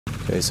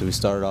Okay, so we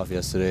started off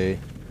yesterday,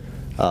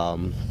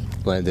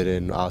 landed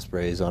in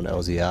Ospreys on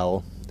LZ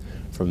Owl.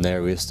 From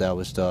there we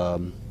established a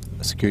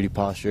security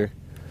posture,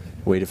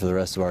 waited for the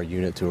rest of our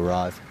unit to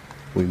arrive.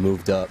 We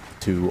moved up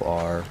to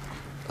our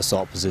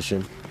assault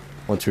position.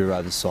 Once we arrived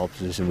at the assault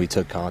position, we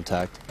took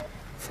contact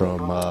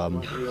from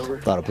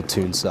about a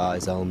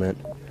platoon-sized element.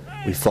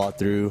 We fought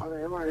through,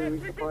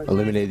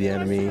 eliminated the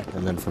enemy,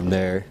 and then from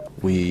there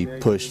we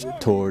pushed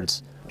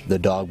towards the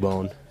dog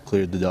bone,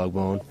 cleared the dog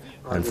bone,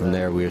 and from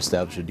there we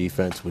established a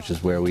defense, which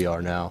is where we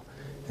are now,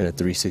 in a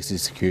 360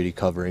 security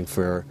covering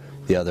for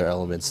the other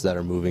elements that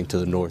are moving to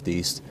the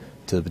northeast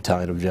to the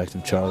battalion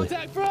objective Charlie.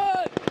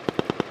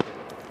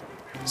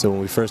 So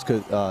when we first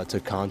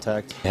took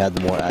contact, we had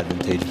the more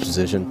advantageous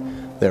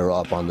position. They were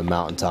up on the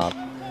mountaintop,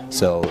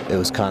 so it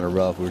was kind of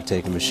rough. We were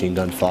taking machine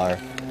gun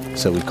fire,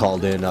 so we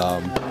called in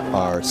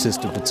our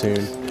sister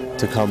platoon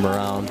to come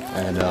around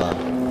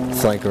and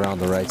flank around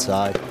the right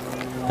side.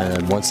 And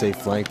then once they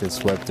flanked and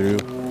swept through,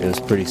 it was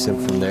pretty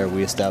simple from there.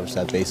 We established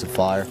that base of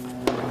fire,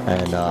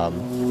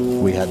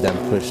 and we had them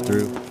push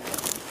through.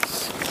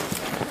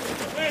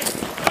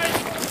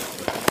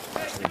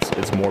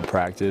 It's more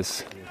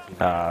practice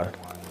to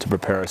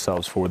prepare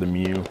ourselves for the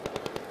MEU.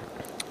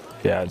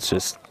 Yeah, it's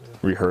just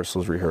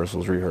rehearsals,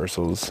 rehearsals,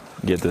 rehearsals.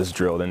 Get this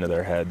drilled into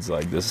their heads,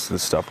 like this is the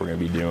stuff we're going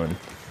to be doing,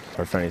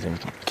 or if anything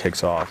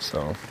kicks off.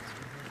 So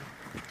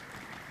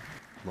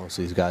most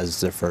of these guys, it's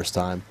their first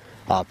time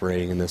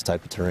operating in this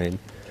type of terrain,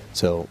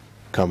 so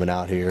coming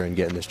out here and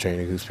getting this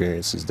training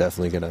experience is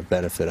definitely going to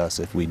benefit us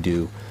if we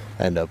do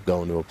end up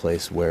going to a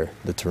place where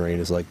the terrain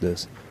is like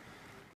this.